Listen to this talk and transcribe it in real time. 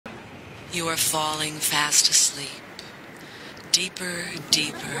You are falling fast asleep. Deeper,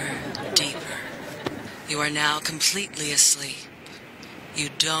 deeper, deeper. You are now completely asleep. You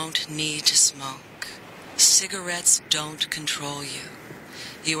don't need to smoke. Cigarettes don't control you.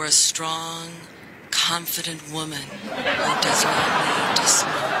 You are a strong, confident woman who does not need to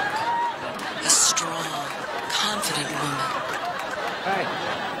smoke. A strong, confident woman. Hi.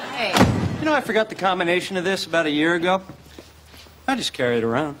 Hey. You know, I forgot the combination of this about a year ago. I just carry it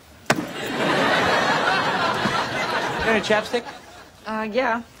around. Got any chapstick?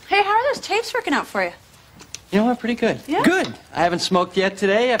 Yeah. Hey, how are those tapes working out for you? You know what? Pretty good. Yeah? Good. I haven't smoked yet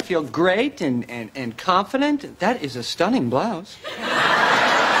today. I feel great and confident. That is a stunning blouse.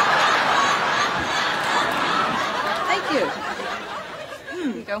 Thank you.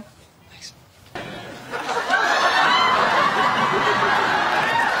 Here you go. Thanks.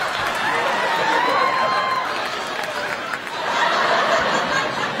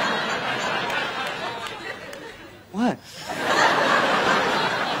 What?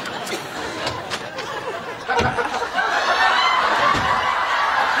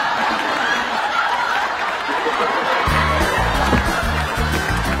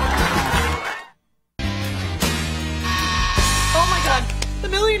 Oh my God, the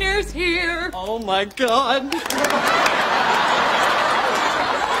millionaire's here. Oh, my God.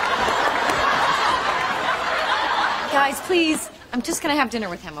 Guys, please. I'm just gonna have dinner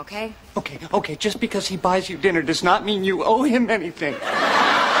with him, okay? Okay. Just because he buys you dinner does not mean you owe him anything.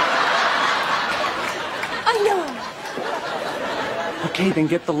 I know. Okay, then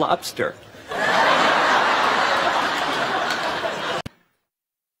get the lobster.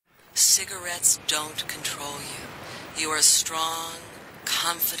 Cigarettes don't control you. You are a strong,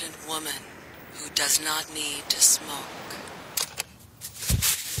 confident woman who does not need to smoke.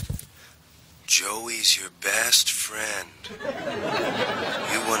 Joey's your best friend.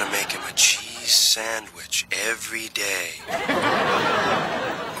 You want to make him a cheese sandwich every day.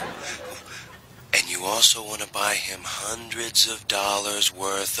 And you also want to buy him hundreds of dollars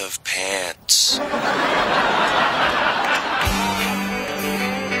worth of pants.